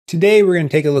Today, we're going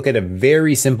to take a look at a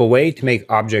very simple way to make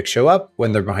objects show up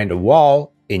when they're behind a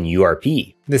wall in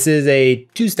URP. This is a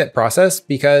two-step process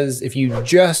because if you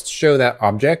just show that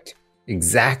object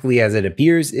exactly as it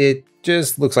appears, it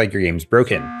just looks like your game's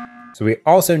broken. So we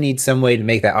also need some way to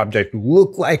make that object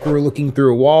look like we're looking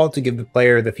through a wall to give the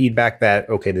player the feedback that,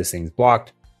 okay, this thing's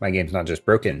blocked, my game's not just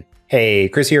broken. Hey,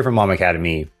 Chris here from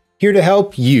LlamAcademy, here to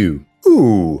help you.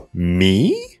 Ooh,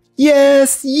 me?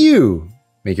 Yes, you!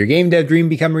 Make your game dev dream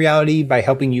become reality by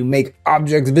helping you make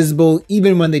objects visible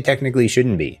even when they technically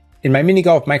shouldn't be. In my mini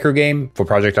golf micro game, full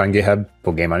project on GitHub,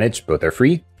 full game on itch, both are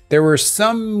free. There were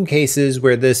some cases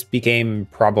where this became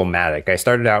problematic. I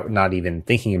started out not even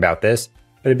thinking about this,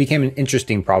 but it became an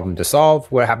interesting problem to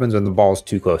solve. What happens when the ball is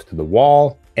too close to the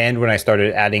wall? And when I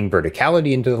started adding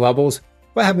verticality into the levels,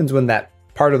 what happens when that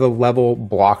part of the level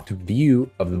blocked view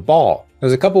of the ball?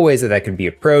 There's a couple ways that could be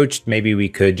approached. Maybe we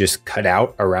could just cut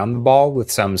out around the ball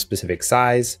with some specific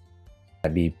size.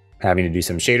 I'd be having to do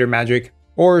some shader magic.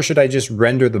 Or should I just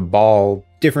render the ball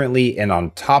differently and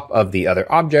on top of the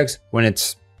other objects when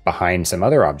it's behind some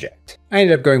other object? I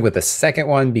ended up going with the second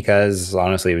one because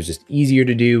honestly, it was just easier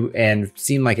to do and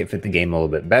seemed like it fit the game a little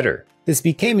bit better. This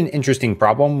became an interesting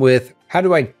problem with how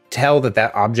do I tell that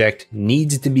that object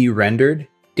needs to be rendered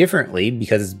differently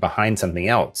because it's behind something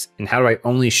else? And how do I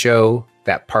only show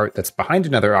that part that's behind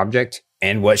another object,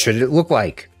 and what should it look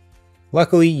like?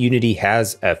 Luckily, Unity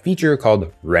has a feature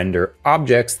called Render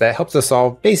Objects that helps us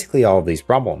solve basically all of these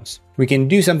problems. We can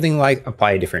do something like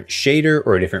apply a different shader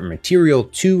or a different material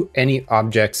to any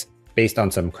objects based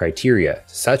on some criteria,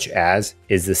 such as,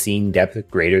 is the scene depth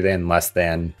greater than, less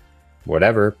than,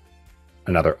 whatever,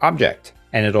 another object?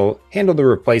 And it'll handle the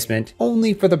replacement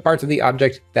only for the parts of the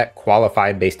object that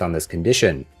qualify based on this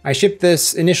condition. I shipped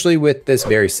this initially with this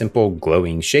very simple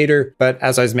glowing shader, but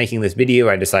as I was making this video,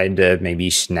 I decided to maybe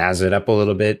snazz it up a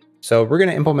little bit. So we're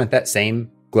gonna implement that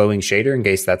same glowing shader in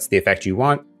case that's the effect you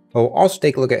want. We'll also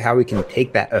take a look at how we can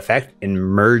take that effect and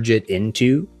merge it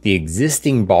into the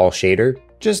existing ball shader,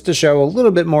 just to show a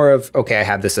little bit more of, okay, I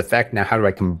have this effect, now how do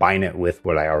I combine it with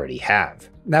what I already have?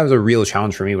 That was a real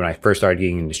challenge for me when I first started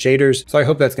getting into shaders, so I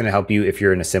hope that's going to help you if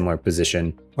you're in a similar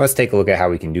position. Let's take a look at how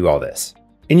we can do all this.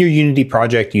 In your Unity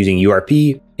project using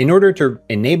URP, in order to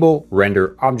enable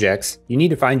render objects, you need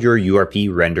to find your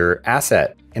URP render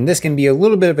asset. And this can be a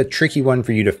little bit of a tricky one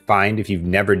for you to find if you've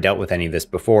never dealt with any of this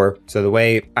before. So the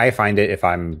way I find it if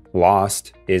I'm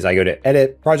lost is I go to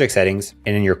Edit, Project Settings,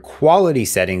 and in your quality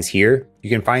settings here, you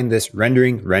can find this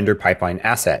rendering render pipeline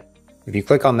asset. If you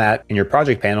click on that in your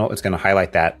project panel, it's going to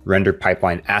highlight that render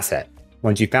pipeline asset.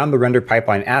 Once you found the render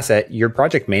pipeline asset, your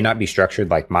project may not be structured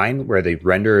like mine, where the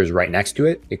render is right next to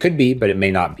it. It could be, but it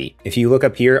may not be. If you look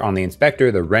up here on the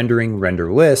inspector, the rendering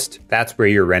render list, that's where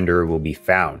your renderer will be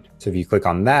found. So if you click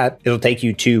on that, it'll take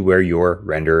you to where your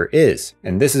renderer is.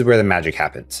 And this is where the magic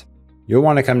happens. You'll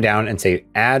want to come down and say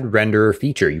add renderer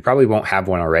feature. You probably won't have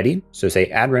one already. So say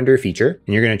add renderer feature,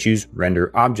 and you're going to choose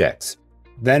render objects.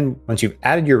 Then once you've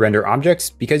added your render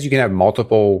objects, because you can have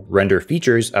multiple render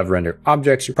features of render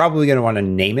objects, you're probably going to want to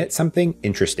name it something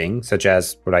interesting, such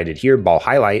as what I did here, ball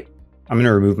highlight. I'm going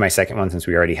to remove my second one since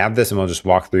we already have this, and we'll just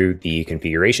walk through the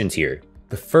configurations here.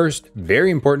 The first very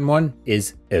important one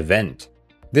is event.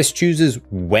 This chooses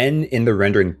when in the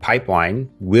rendering pipeline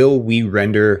will we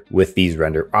render with these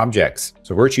render objects.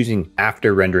 So we're choosing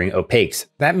after rendering opaques.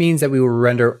 That means that we will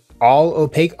render all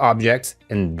opaque objects,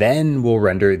 and then we'll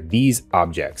render these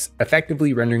objects,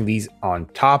 effectively rendering these on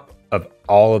top of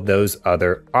all of those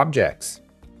other objects.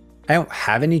 I don't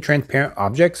have any transparent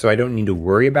objects, so I don't need to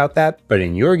worry about that, but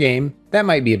in your game, that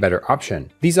might be a better option.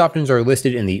 These options are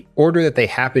listed in the order that they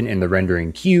happen in the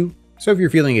rendering queue, so if you're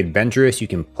feeling adventurous, you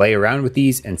can play around with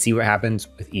these and see what happens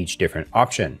with each different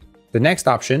option. The next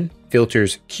option,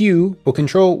 filters queue, will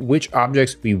control which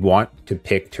objects we want to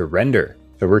pick to render.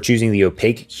 So we're choosing the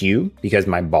opaque queue because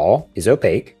my ball is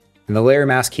opaque. And the layer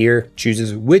mask here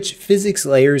chooses which physics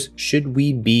layers should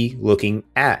we be looking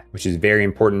at, which is very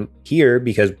important here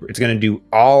because it's going to do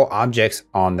all objects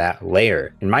on that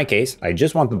layer. In my case, I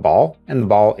just want the ball, and the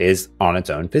ball is on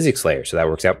its own physics layer. So that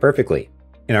works out perfectly.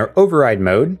 In our override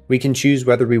mode, we can choose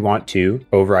whether we want to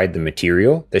override the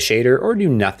material, the shader, or do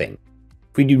nothing.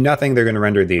 If we do nothing, they're going to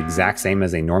render the exact same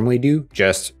as they normally do,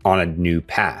 just on a new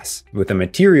pass. With a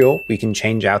material, we can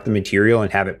change out the material and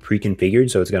have it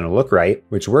pre-configured so it's going to look right,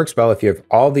 which works well if you have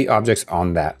all the objects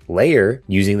on that layer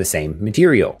using the same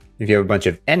material. If you have a bunch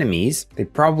of enemies, they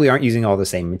probably aren't using all the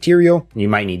same material. You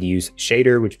might need to use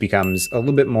shader, which becomes a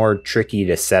little bit more tricky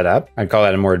to set up. I'd call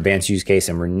that a more advanced use case,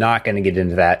 and we're not going to get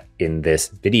into that in this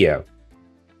video.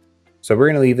 So we're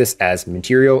going to leave this as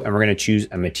material, and we're going to choose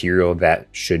a material that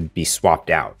should be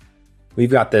swapped out.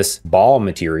 we've got this ball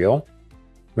material,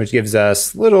 which gives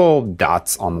us little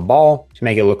dots on the ball to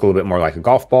make it look a little bit more like a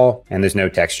golf ball. And there's no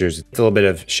textures. It's a little bit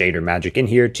of shader magic in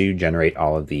here to generate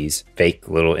all of these fake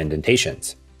little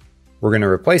indentations. We're going to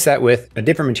replace that with a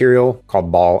different material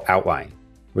called ball outline,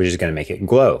 which is going to make it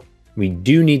glow. We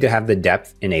do need to have the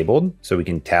depth enabled so we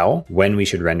can tell when we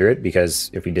should render it,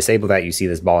 because if we disable that, you see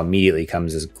this ball immediately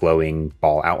comes as glowing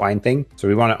ball outline thing. So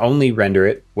we want to only render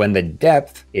it when the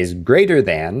depth is greater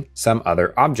than some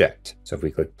other object. So if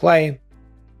we click play,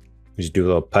 we just do a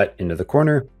little put into the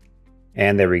corner,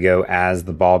 and there we go. As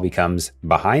the ball becomes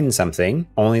behind something,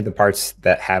 only the parts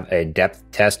that have a depth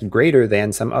test greater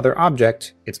than some other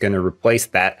object, it's going to replace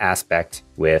that aspect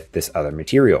with this other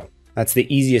material. That's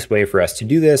the easiest way for us to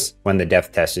do this. When the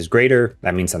depth test is greater,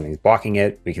 that means something's blocking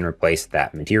it. We can replace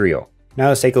that material. Now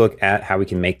let's take a look at how we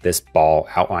can make this ball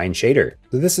outline shader.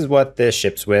 So this is what this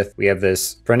ships with. We have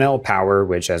this Fresnel power,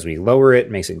 which as we lower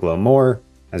it, makes it glow more.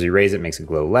 As we raise it, makes it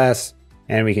glow less.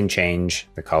 And we can change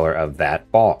the color of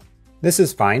that ball. This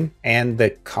is fine. And the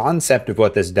concept of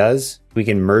what this does, we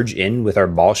can merge in with our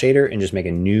ball shader and just make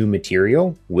a new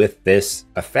material with this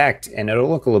effect, and it'll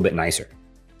look a little bit nicer.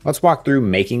 Let's walk through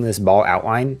making this ball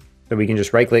outline. So we can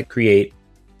just right click, create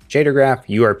ShaderGraph,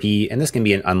 URP, and this can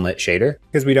be an unlit shader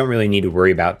because we don't really need to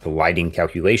worry about the lighting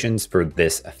calculations for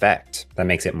this effect. That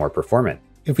makes it more performant.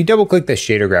 If we double click the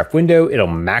ShaderGraph window, it'll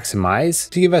maximize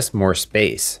to give us more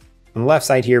space. On the left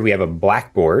side here, we have a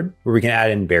blackboard where we can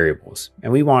add in variables,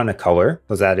 and we want a color.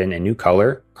 Let's add in a new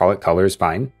color, call it color is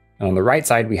fine. And on the right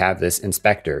side, we have this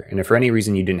inspector. And if for any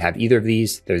reason you didn't have either of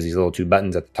these, there's these little two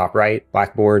buttons at the top right,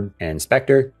 blackboard and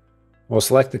inspector. We'll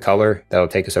select the color. That'll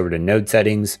take us over to node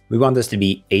settings. We want this to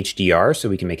be HDR so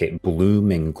we can make it bloom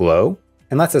and glow.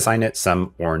 And let's assign it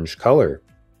some orange color.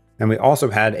 And we also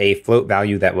had a float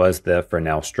value that was the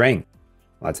Fresnel strength.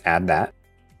 Let's add that.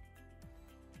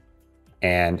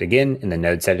 And again, in the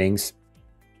node settings,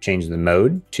 change the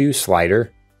mode to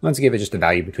slider. Let's give it just a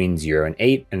value between 0 and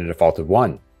 8 and a default of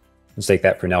 1. Let's take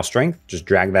that Fresnel strength, just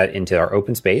drag that into our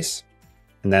open space.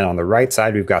 And then on the right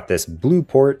side, we've got this blue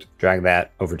port, drag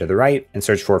that over to the right and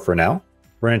search for Fresnel.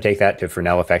 We're going to take that to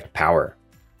Fresnel effect power.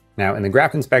 Now in the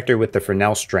graph inspector with the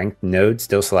Fresnel strength node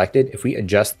still selected, if we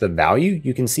adjust the value,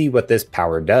 you can see what this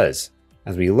power does.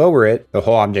 As we lower it, the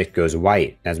whole object goes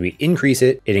white. As we increase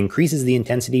it, it increases the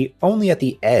intensity only at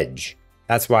the edge.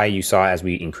 That's why you saw as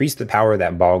we increased the power,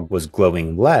 that ball was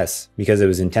glowing less because it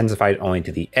was intensified only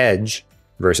to the edge.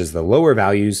 Versus the lower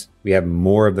values, we have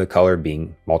more of the color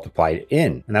being multiplied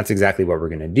in. And that's exactly what we're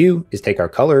going to do is take our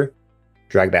color,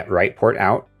 drag that right port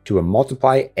out to a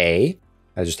multiply A.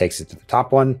 That just takes it to the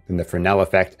top one, then the Fresnel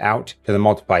effect out to the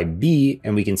multiply B,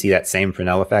 and we can see that same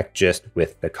Fresnel effect just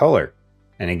with the color.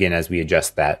 And again, as we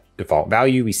adjust that default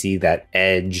value, we see that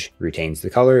edge retains the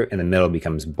color and the middle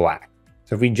becomes black.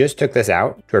 So if we just took this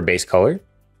out to our base color,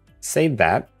 save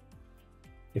that.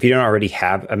 If you don't already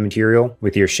have a material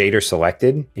with your shader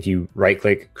selected, if you right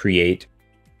click create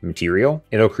material,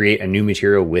 it'll create a new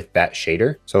material with that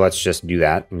shader. So let's just do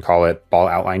that and call it ball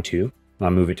outline 2.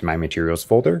 I'll move it to my materials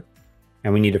folder.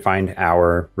 And we need to find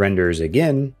our renders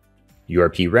again,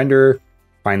 URP renderer,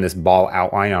 find this ball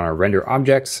outline on our render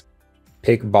objects,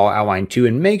 pick ball outline 2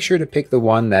 and make sure to pick the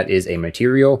one that is a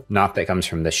material, not that comes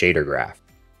from the shader graph.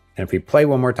 And if we play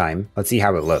one more time, let's see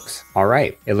how it looks. All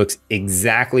right, it looks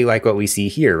exactly like what we see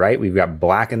here, right? We've got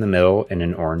black in the middle and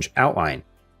an orange outline.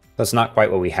 That's not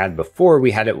quite what we had before.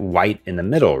 We had it white in the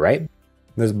middle, right?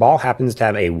 This ball happens to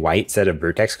have a white set of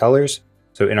vertex colors.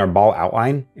 So in our ball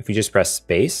outline, if we just press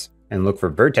space and look for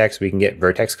vertex, we can get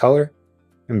vertex color.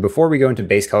 And before we go into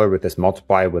base color with this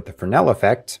multiply with the Fresnel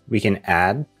effect, we can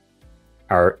add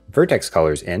our vertex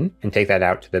colors in and take that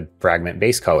out to the fragment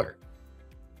base color.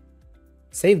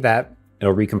 Save that,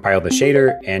 it'll recompile the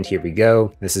shader, and here we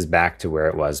go. This is back to where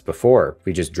it was before. If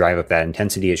we just drive up that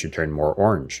intensity, it should turn more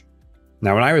orange.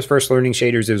 Now, when I was first learning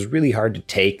shaders, it was really hard to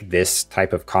take this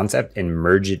type of concept and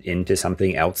merge it into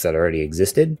something else that already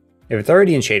existed. If it's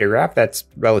already in ShaderGraph, that's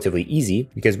relatively easy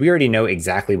because we already know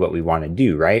exactly what we want to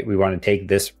do, right? We want to take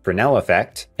this Fresnel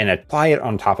effect and apply it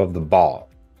on top of the ball.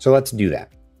 So let's do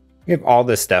that. We have all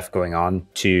this stuff going on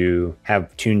to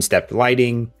have tune stepped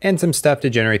lighting and some stuff to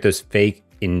generate those fake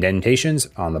indentations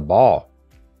on the ball.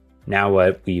 Now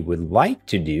what we would like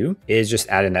to do is just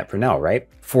add in that Fresnel, right?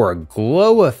 For a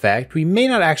glow effect, we may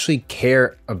not actually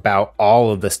care about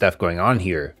all of the stuff going on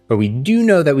here, but we do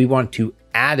know that we want to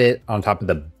add it on top of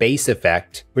the base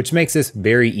effect, which makes this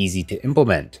very easy to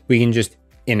implement. We can just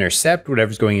intercept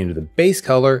whatever's going into the base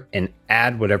color and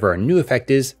add whatever our new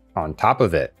effect is on top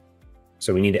of it.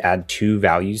 So we need to add 2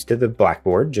 values to the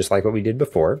blackboard, just like what we did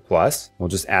before. Plus, we'll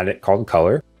just add it called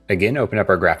color. Again, open up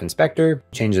our graph inspector,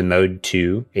 change the mode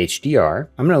to HDR.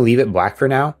 I'm going to leave it black for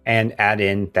now and add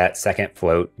in that second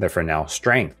float, the Fresnel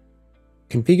strength.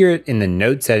 Configure it in the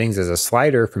node settings as a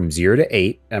slider from 0 to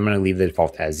 8. And I'm going to leave the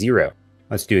default as 0.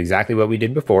 Let's do exactly what we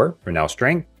did before. Fresnel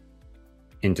strength,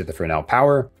 into the Fresnel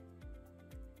power.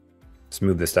 Let's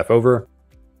move this stuff over.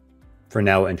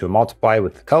 Fresnel into a multiply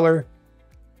with the color.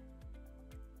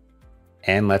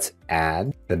 And let's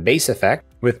add the base effect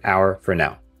with our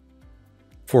Fresnel.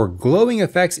 For glowing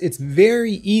effects, it's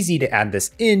very easy to add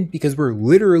this in because we're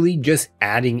literally just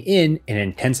adding in an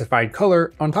intensified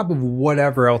color on top of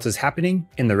whatever else is happening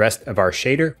in the rest of our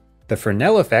shader. The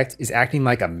Fresnel effect is acting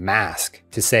like a mask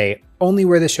to say only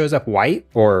where this shows up white,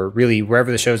 or really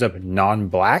wherever this shows up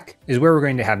non-black, is where we're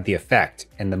going to have the effect.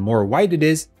 And the more white it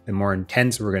is, the more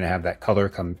intense we're going to have that color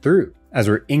come through. As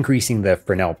we're increasing the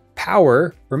Fresnel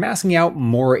power, we're masking out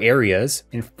more areas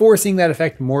and forcing that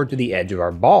effect more to the edge of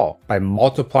our ball. By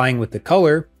multiplying with the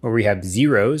color, where we have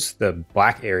zeros, the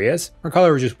black areas, our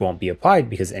color just won't be applied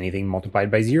because anything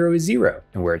multiplied by 0 is 0.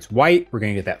 And where it's white, we're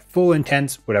going to get that full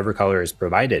intense whatever color is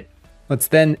provided. Let's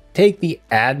then take the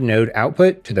add node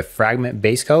output to the fragment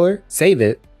base color, save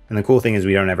it. And the cool thing is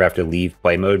we don't ever have to leave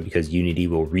play mode because Unity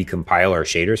will recompile our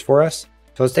shaders for us.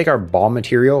 So let's take our ball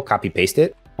material, copy paste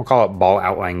it. We'll call it ball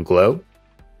outline glow.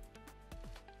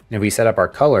 And if we set up our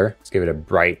color, let's give it a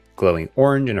bright glowing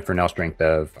orange and a Fresnel strength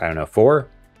of, 4.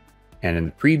 And in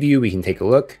the preview, we can take a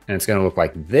look and it's going to look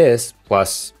like this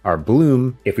plus our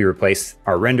bloom if we replace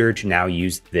our renderer to now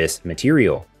use this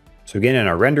material. So again, in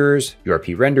our renderers,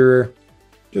 URP renderer,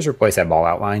 just replace that ball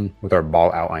outline with our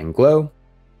ball outline glow.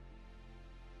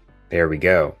 There we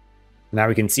go. Now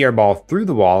we can see our ball through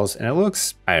the walls and it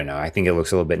looks, I think it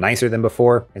looks a little bit nicer than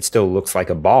before. It still looks like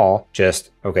a ball,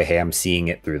 just, okay, hey, I'm seeing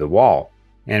it through the wall.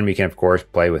 And we can of course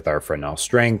play with our Fresnel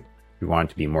strength. We want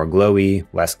it to be more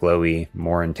glowy,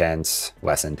 more intense,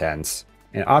 less intense.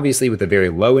 And obviously with a very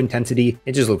low intensity,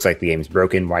 it just looks like the game's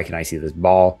broken. Why can I see this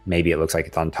ball? Maybe it looks like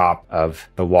it's on top of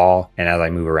the wall. And as I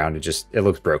move around, it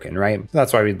looks broken, right? So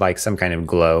that's why we'd like some kind of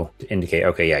glow to indicate,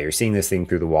 okay, yeah, you're seeing this thing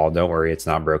through the wall. Don't worry, it's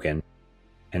not broken.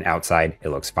 And outside, it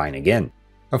looks fine again.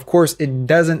 Of course, it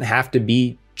doesn't have to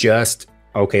be just,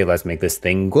 okay, let's make this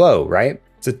thing glow, right?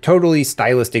 It's a totally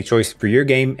stylistic choice for your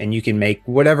game, and you can make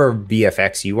whatever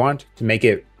VFX you want to make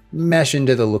it mesh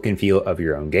into the look and feel of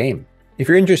your own game. If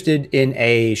you're interested in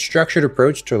a structured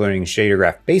approach to learning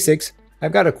ShaderGraph basics,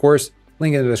 I've got a course,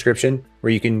 link in the description,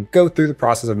 where you can go through the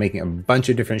process of making a bunch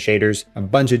of different shaders, a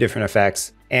bunch of different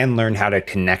effects, and learn how to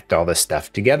connect all this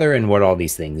stuff together and what all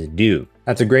these things do.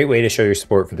 That's a great way to show your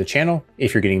support for the channel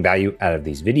if you're getting value out of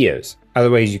these videos. Other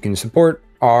ways you can support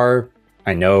are,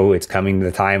 I know it's coming to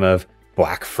the time of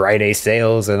Black Friday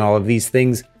sales and all of these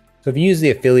things. So if you use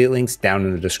the affiliate links down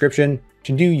in the description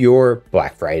to do your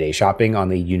Black Friday shopping on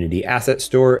the Unity Asset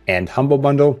Store and Humble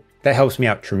Bundle, that helps me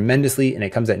out tremendously and it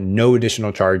comes at no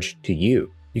additional charge to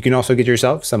you. You can also get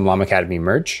yourself some LlamAcademy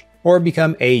merch or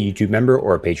become a YouTube member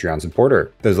or a Patreon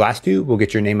supporter. Those last two will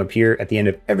get your name up here at the end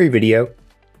of every video,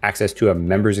 access to a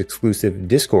members exclusive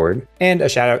Discord, and a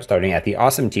shout out starting at the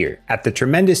awesome tier. At the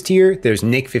tremendous tier, there's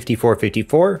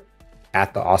Nick5454.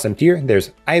 At the awesome tier,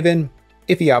 there's Ivan,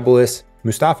 Iphiobulus,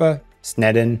 Mustafa,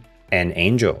 Snedden, and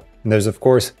Angel. And there's of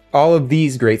course all of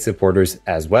these great supporters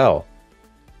as well.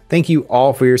 Thank you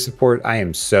all for your support. I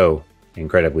am so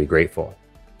incredibly grateful.